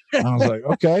 And I was like,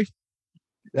 okay,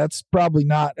 that's probably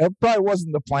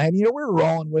wasn't the plan. We were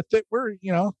rolling with it. We're,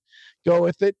 go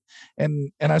with it.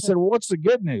 And I said, well, what's the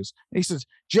good news? And he says,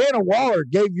 Jana Waller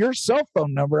gave your cell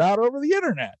phone number out over the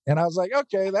internet. And I was like,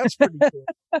 okay, that's pretty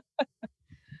cool.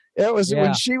 It was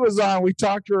when she was on, we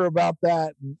talked to her about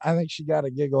that. And I think she got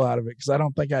a giggle out of it because I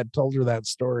don't think I'd told her that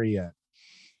story yet.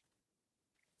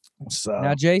 So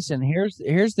now, Jason, here's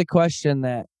the question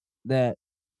that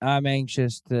I'm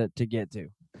anxious to get to.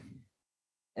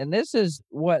 And this is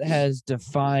what has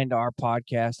defined our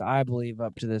podcast, I believe,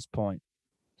 up to this point.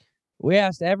 We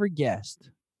asked every guest,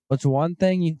 what's one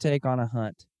thing you take on a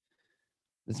hunt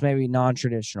that's maybe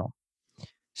non-traditional?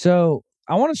 So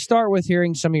I want to start with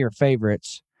hearing some of your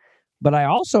favorites, but I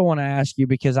also want to ask you,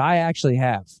 because I actually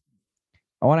have,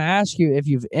 I want to ask you if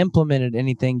you've implemented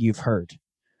anything you've heard,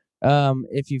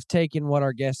 if you've taken what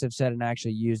our guests have said and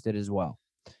actually used it as well.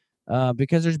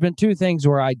 Because there's been two things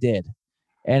where I did,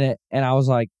 and I was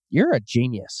like, you're a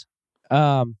genius.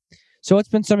 So what's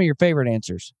been some of your favorite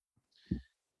answers?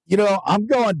 I'm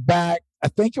going back. I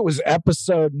think it was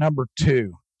episode number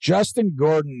 2. Justin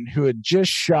Gordon, who had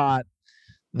just shot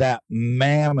that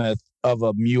mammoth of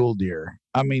a mule deer.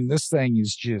 I mean, this thing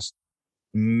is just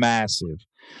massive.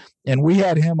 And we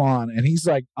had him on, and he's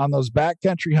like, on those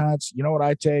backcountry hunts, you know what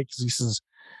I take? He says,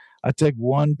 I take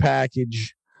 1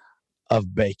 package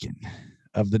of bacon,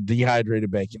 of the dehydrated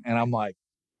bacon. And I'm like,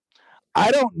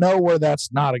 I don't know where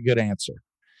that's not a good answer.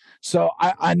 So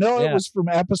I know it was from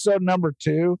episode number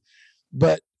 2,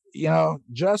 but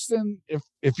Justin,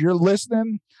 if you're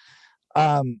listening,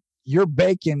 your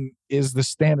bacon is the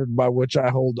standard by which I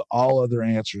hold all other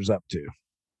answers up to.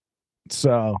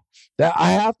 So that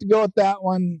I have to go with that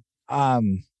one.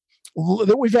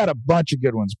 We've had a bunch of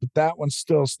good ones, but that one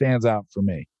still stands out for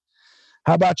me.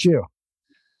 How about you?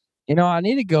 I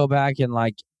need to go back and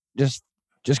just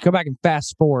go back and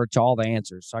fast forward to all the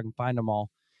answers so I can find them all.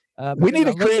 We need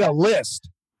to create a list.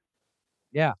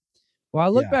 Yeah. Well, I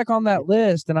look back on that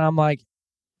list and I'm like,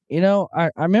 I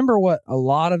remember what a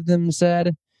lot of them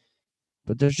said,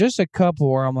 but there's just a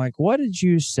couple where I'm like, what did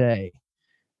you say?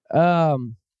 My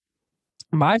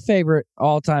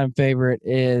all-time favorite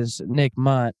is Nick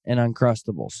Munt and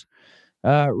Uncrustables.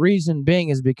 Reason being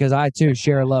is because I too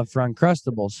share a love for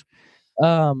Uncrustables.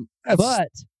 But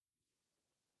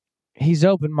he's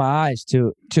opened my eyes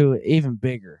to even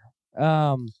bigger.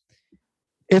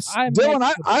 It's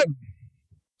Dylan.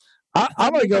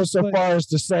 I'm going to go so far as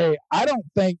to say I don't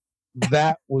think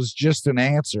that was just an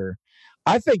answer.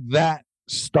 I think that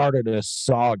started a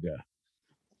saga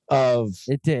of.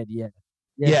 It did, yeah.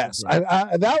 Yes,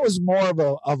 that was more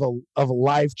of a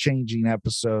life-changing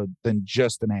episode than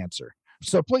just an answer.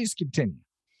 So please continue.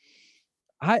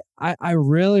 I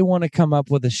really want to come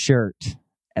up with a shirt,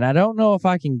 and I don't know if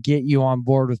I can get you on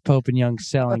board with Pope and Young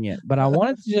selling it, but I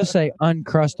wanted to just say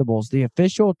Uncrustables, the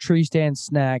official tree stand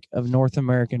snack of North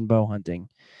American bow hunting.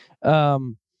 We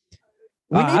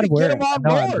need to get them on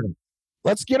board.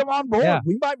 Let's get them on board. Yeah.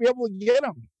 We might be able to get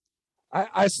them.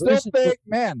 I still think,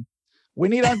 man, we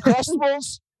need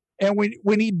Uncrustables and we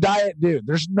need Diet Dew.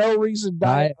 There's no reason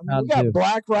Diet. We got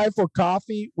Black Rifle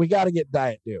coffee. We got to get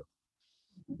Diet Dew.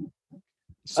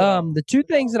 So, the two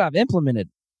things that I've implemented.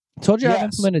 I told you I've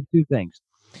implemented two things.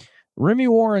 Remy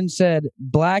Warren said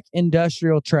black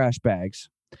industrial trash bags.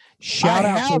 I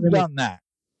have done that.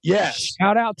 Yes.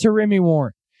 Shout out to Remy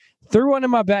Warren. Threw one in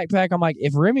my backpack. I'm like,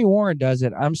 if Remy Warren does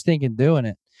it, I'm stinking doing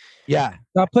it. Yeah.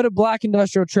 So I put a black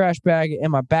industrial trash bag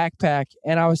in my backpack,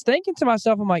 and I was thinking to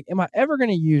myself, I'm like, am I ever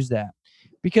going to use that?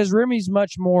 Because Remy's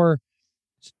much more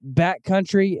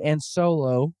backcountry and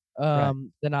solo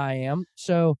than I am.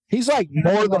 So he's like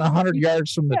more than 100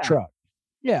 yards from the truck.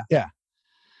 Yeah. Yeah.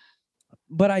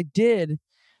 But I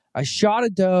shot a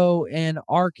doe in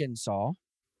Arkansas,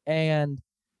 and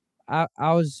I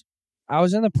was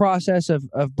in the process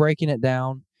of breaking it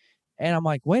down, and I'm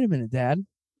like, wait a minute, Dad.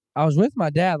 I was with my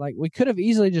dad. Like, we could have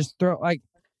easily just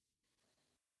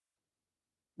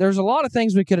there's a lot of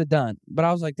things we could have done, but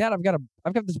I was like, Dad, I've got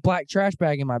this black trash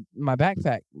bag in my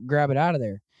backpack. Grab it out of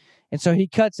there. And so he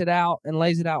cuts it out and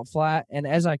lays it out flat. And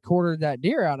as I quartered that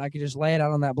deer out, I could just lay it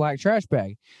out on that black trash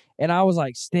bag. And I was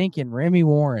like, stinking Remy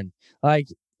Warren. Like,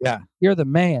 yeah, you're the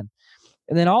man.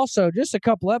 And then also, just a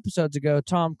couple episodes ago,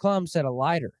 Tom Clum said a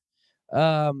lighter,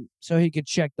 so he could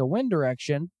check the wind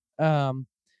direction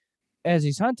as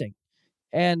he's hunting.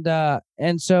 And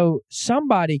so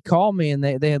somebody called me, and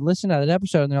they had listened to that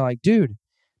episode, and they're like, dude,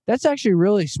 that's actually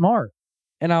really smart.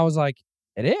 And I was like,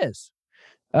 it is.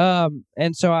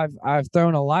 And so I've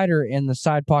thrown a lighter in the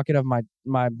side pocket of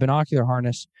my binocular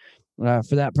harness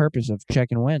for that purpose of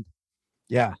checking wind.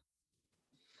 Yeah.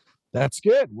 That's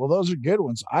good. Well, those are good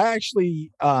ones. I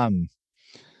actually, I've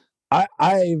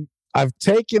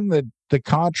taken the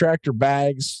contractor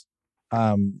bags,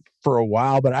 for a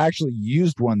while, but I actually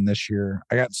used one this year.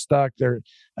 I got stuck there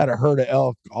at a herd of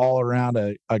elk all around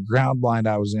a ground blind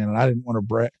I was in, and I didn't want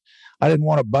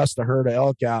to bust a herd of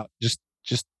elk out just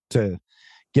to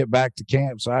get back to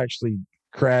camp. So I actually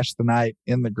crashed the night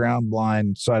in the ground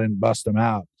blind so I didn't bust them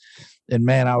out. And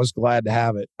man, I was glad to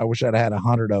have it. I wish I'd had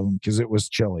 100 of them because it was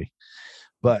chilly.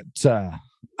 But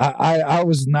I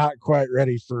was not quite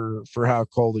ready for how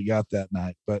cold it got that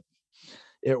night, but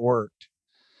it worked.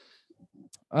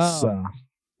 So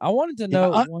I wanted to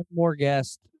know one more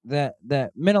guest that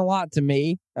meant a lot to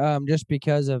me, just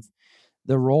because of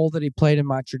the role that he played in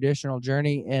my traditional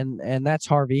journey, and that's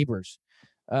Harv Ebers.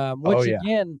 Which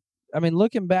again, I mean,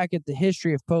 looking back at the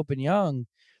history of Pope and Young,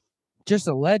 just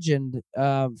a legend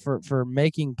for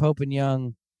making Pope and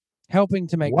Young, helping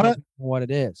to make what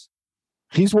it is.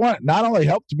 He's not only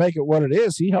helped to make it what it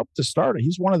is, he helped to start it.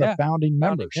 He's one of the founding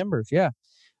members. Yeah.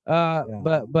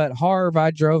 But Harv,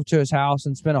 I drove to his house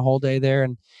and spent a whole day there,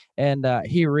 and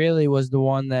he really was the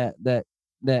one that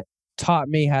taught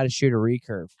me how to shoot a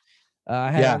recurve.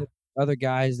 I had other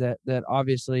guys that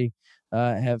obviously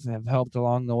have helped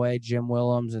along the way, Jim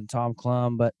Willems and Tom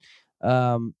Clum, but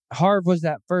Harv was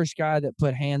that first guy that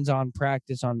put hands-on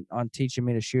practice on teaching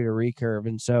me to shoot a recurve,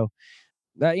 and so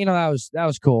that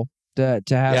was cool to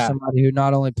have somebody who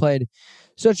not only played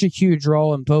such a huge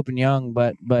role in Pope and Young,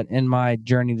 but in my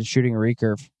journey to shooting a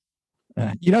recurve.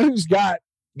 You know who's got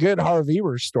good Harv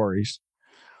Ebers stories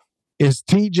is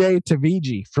TJ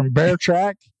Tavigi from Bear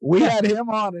Track. We had him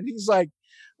on, and he's like,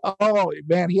 oh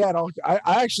man, I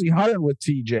actually hunted with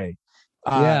TJ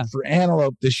for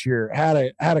antelope this year. Had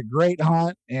a great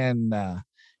hunt, and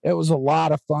it was a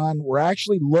lot of fun. We're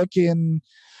actually looking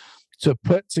to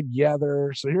put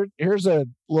together. So here's a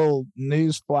little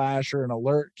news flash or an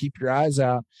alert. Keep your eyes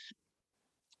out.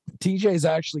 TJ's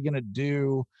actually going to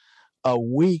do a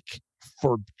week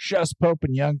for just Pope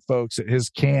and Young folks at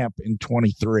his camp in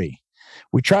 23.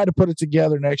 We tried to put it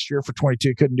together next year for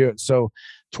 22, couldn't do it. So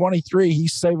 23,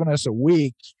 he's saving us a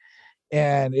week,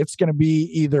 and it's going to be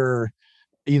either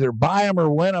buy them or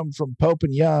win them from Pope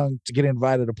and Young to get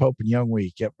invited to Pope and Young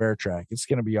week at Bear Track. It's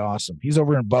going to be awesome. He's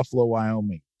over in Buffalo,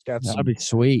 Wyoming. That'll be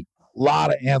sweet. A lot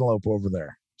of antelope over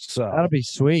there. So that'll be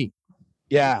sweet.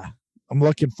 Yeah, I'm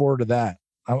looking forward to that.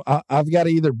 I've got to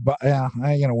either buy. Yeah,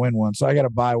 I ain't gonna win one, so I got to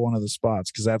buy one of the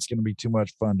spots because that's gonna be too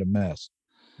much fun to miss.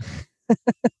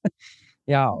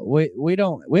 Yeah, we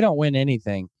don't win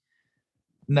anything.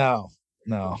 No.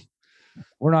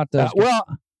 We're not those. Well,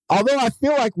 although I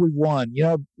feel like we won,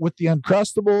 with the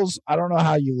Uncrustables, I don't know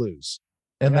how you lose,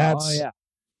 and that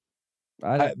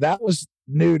was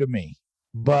new to me.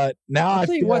 But now I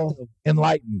feel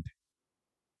enlightened.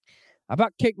 I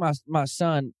about kicked my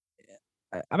son.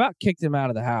 I about kicked him out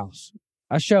of the house.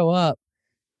 I show up.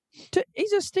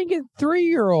 He's a stinking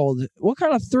 3-year-old. What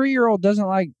kind of 3-year-old doesn't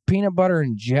like peanut butter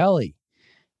and jelly?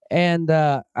 And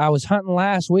I was hunting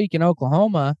last week in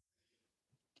Oklahoma,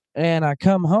 and I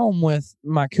come home with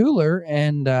my cooler,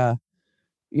 and I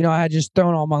had just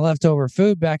thrown all my leftover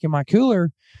food back in my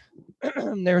cooler.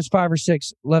 There was 5 or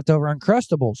 6 leftover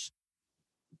Uncrustables.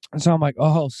 And so I'm like,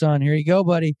 oh, son, here you go,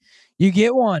 buddy. You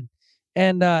get one.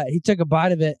 And he took a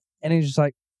bite of it, and he's just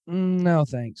like, no,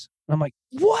 thanks. And I'm like,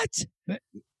 what?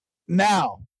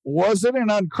 Now, was it an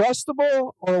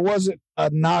Uncrustable or was it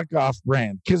a knockoff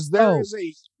brand? Because there is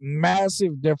a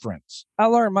massive difference. I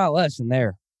learned my lesson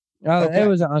there. It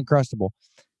was an Uncrustable.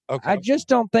 Okay. I just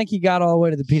don't think he got all the way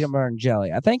to the peanut butter and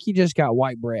jelly. I think he just got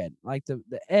white bread, like the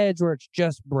edge where it's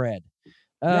just bread.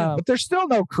 But there's still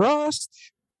no crust.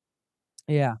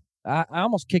 Yeah. I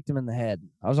almost kicked him in the head.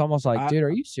 I was almost like, dude, are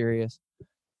you serious?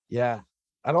 Yeah.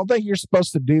 I don't think you're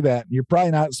supposed to do that. You're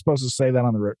probably not supposed to say that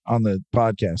on the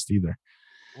podcast either.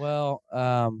 Well,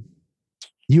 but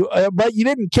you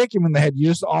didn't kick him in the head. You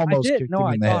just almost kicked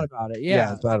him in the head. I thought about it.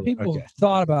 Yeah. People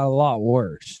thought about it a lot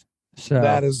worse. So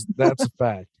that's a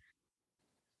fact.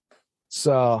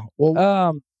 So,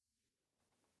 well,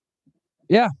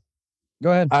 yeah,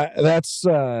 go ahead.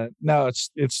 No,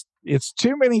 it's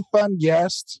too many fun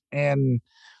guests, and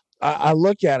I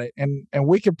look at it, and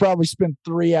we could probably spend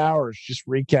 3 hours just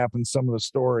recapping some of the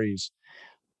stories,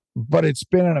 but it's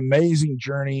been an amazing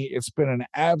journey. It's been an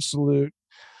absolute,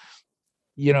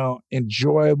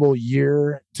 enjoyable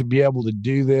year to be able to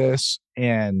do this.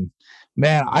 And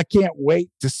man, I can't wait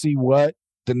to see what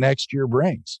the next year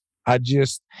brings.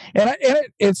 It's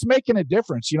making a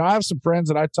difference. I have some friends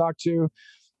that I talk to.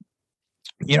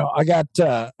 I got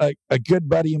a good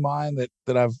buddy of mine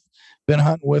that I've been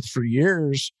hunting with for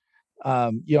years.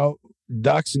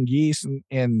 Ducks and geese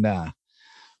and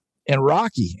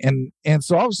Rocky. And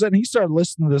so all of a sudden he started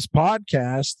listening to this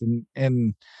podcast,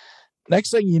 and next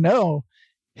thing you know,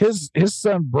 his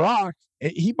son Brock,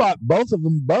 he bought both of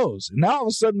them bows, and now all of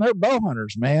a sudden they're bow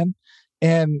hunters, man.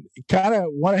 And kind of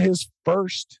one of his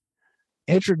first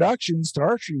introductions to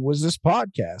archery was this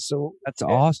podcast. So that's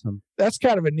awesome. That's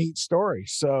kind of a neat story.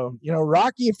 So,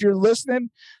 Rocky, if you're listening,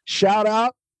 shout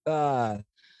out.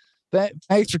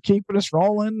 Thanks for keeping us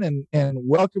rolling, and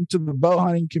welcome to the bow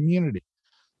hunting community.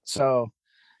 So,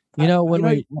 when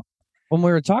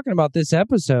we were talking about this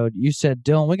episode, you said,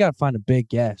 Dylan, we got to find a big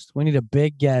guest. We need a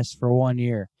big guest for 1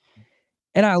 year.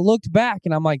 And I looked back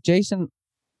and I'm like, Jason,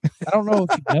 I don't know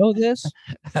if you know this,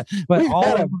 but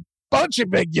a bunch of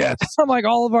big guests. I'm like,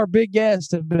 all of our big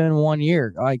guests have been 1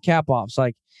 year, like cap offs.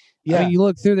 Like, yeah. I mean, you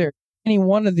look through there, any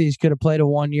one of these could have played a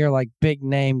 1 year, like big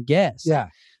name guest. Yeah.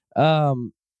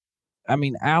 I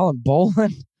mean, Alan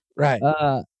Bolin. Right.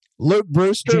 Luke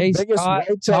Brewster, Jay biggest Scott,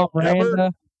 whitetail ever.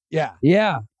 Yeah.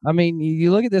 Yeah. I mean,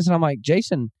 you look at this and I'm like,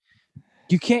 Jason,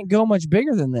 you can't go much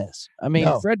bigger than this. I mean,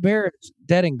 no. Fred Barrett's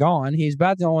dead and gone. He's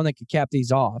about the only one that could cap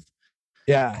these off.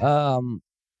 Yeah.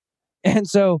 And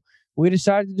so we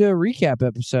decided to do a recap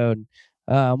episode,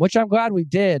 which I'm glad we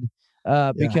did,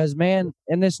 because, man,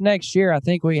 in this next year, I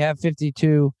think we have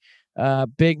 52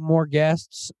 more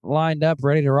guests lined up,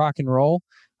 ready to rock and roll.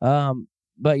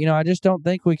 But, I just don't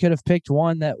think we could have picked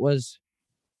one that was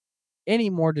any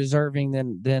more deserving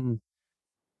than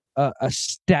a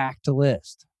stacked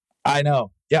list. I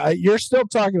know. Yeah, you're still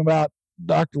talking about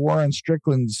Dr. Warren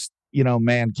Strickland's,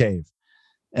 man cave.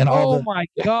 And my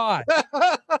God.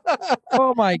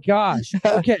 Oh, my gosh.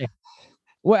 Okay.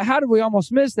 Well, how did we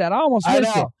almost miss that? I almost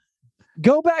missed it.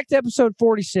 Go back to episode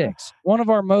 46, one of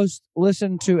our most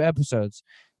listened to episodes.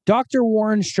 Dr.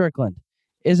 Warren Strickland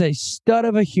is a stud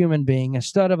of a human being, a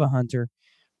stud of a hunter.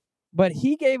 But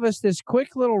he gave us this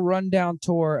quick little rundown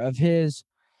tour of his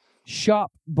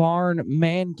shop barn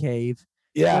man cave.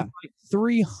 Yeah. With like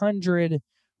 300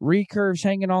 recurves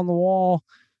hanging on the wall.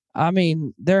 I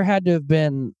mean, there had to have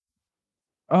been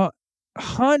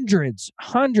hundreds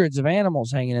of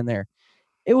animals hanging in there.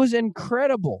 It was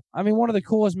incredible. I mean, one of the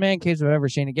coolest man caves I've ever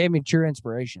seen. It gave me true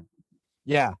inspiration.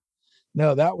 Yeah.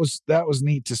 No, that was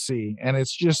neat to see. And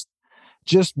it's just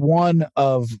one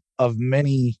of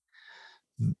many,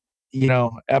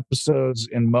 episodes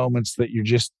and moments that you're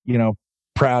just,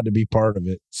 proud to be part of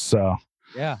it. So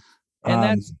Yeah.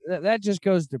 And that just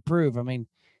goes to prove, I mean,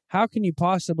 how can you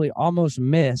possibly almost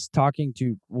miss talking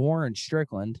to Warren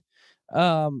Strickland?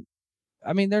 I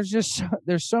mean, there's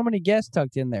so many guests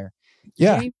tucked in there.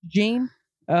 Yeah. James Jean,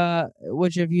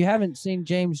 which if you haven't seen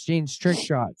James Jean's trick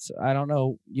shots, I don't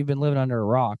know, you've been living under a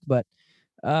rock, but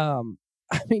I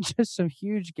mean, just some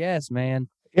huge guests, man.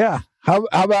 Yeah. How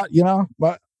about,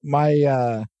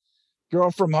 my girl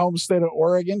from home state of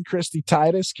Oregon, Christy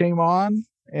Titus, came on,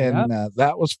 and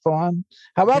that was fun.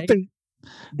 How about the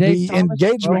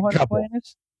engagement couple?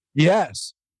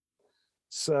 Yes.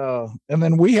 So, and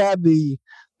then we had the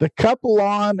couple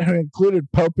on who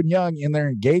included Pope and Young in their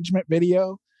engagement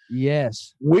video.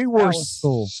 Yes. We were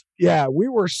cool. Yeah, we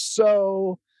were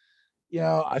so,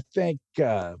 I think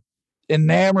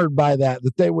enamored by that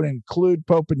they would include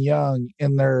Pope and Young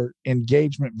in their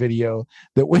engagement video,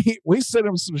 that we sent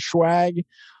them some swag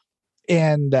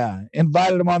and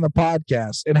invited them on the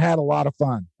podcast and had a lot of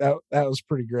fun. That was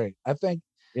pretty great. I think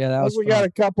we got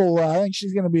a couple. I think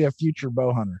she's going to be a future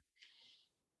bow hunter.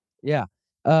 Yeah.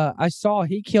 I saw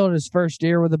he killed his first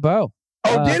deer with a bow.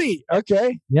 Oh, did he?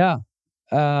 Okay. Yeah.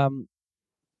 That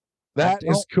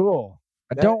is cool.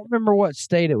 I don't remember what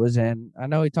state it was in. I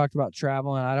know he talked about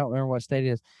traveling. I don't remember what state it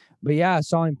is. But yeah, I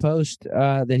saw him post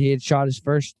that he had shot his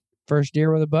first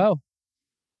deer with a bow.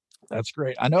 That's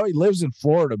great. I know he lives in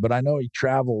Florida, but I know he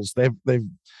travels. They've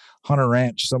hunt a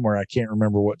ranch somewhere. I can't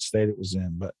remember what state it was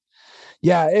in, but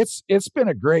yeah, it's been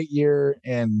a great year,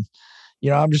 and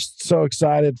I'm just so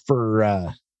excited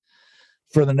for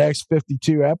the next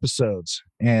 52 episodes.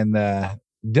 And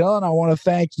Dylan, I want to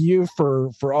thank you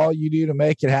for all you do to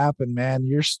make it happen, man.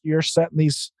 You're setting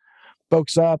these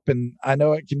folks up, and I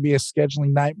know it can be a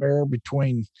scheduling nightmare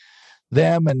between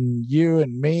them and you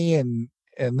and me, and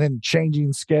then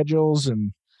changing schedules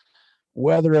and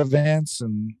weather events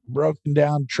and broken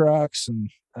down trucks.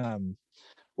 And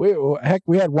we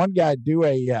had one guy do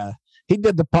he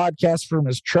did the podcast from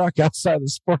his truck outside the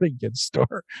sporting goods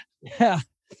store. Yeah.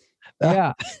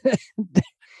 Yeah.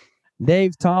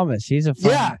 Dave Thomas. He's a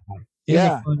fun guy. He's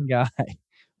a fun guy.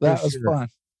 That was fun.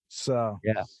 So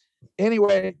yeah.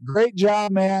 Anyway, great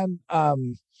job, man.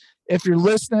 If you're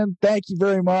listening, thank you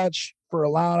very much for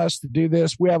allowing us to do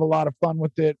this. We have a lot of fun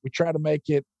with it. We try to make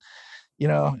it,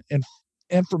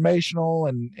 informational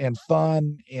and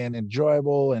fun and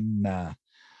enjoyable, and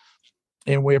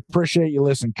we appreciate you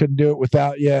listening. Couldn't do it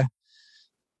without you.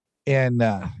 And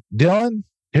Dylan,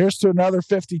 here's to another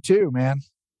 52, man.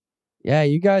 Yeah,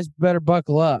 you guys better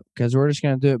buckle up, because we're just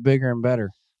going to do it bigger and better.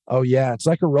 Oh, yeah. It's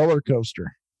like a roller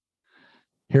coaster.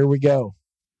 Here we go.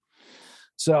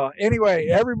 So anyway,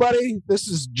 everybody, this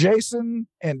is Jason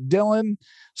and Dylan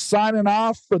signing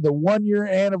off for the 1-year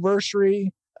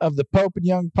anniversary of the Pope and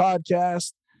Young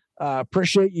podcast.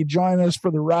 Appreciate you joining us for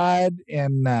the ride.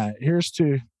 And here's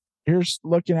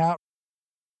looking out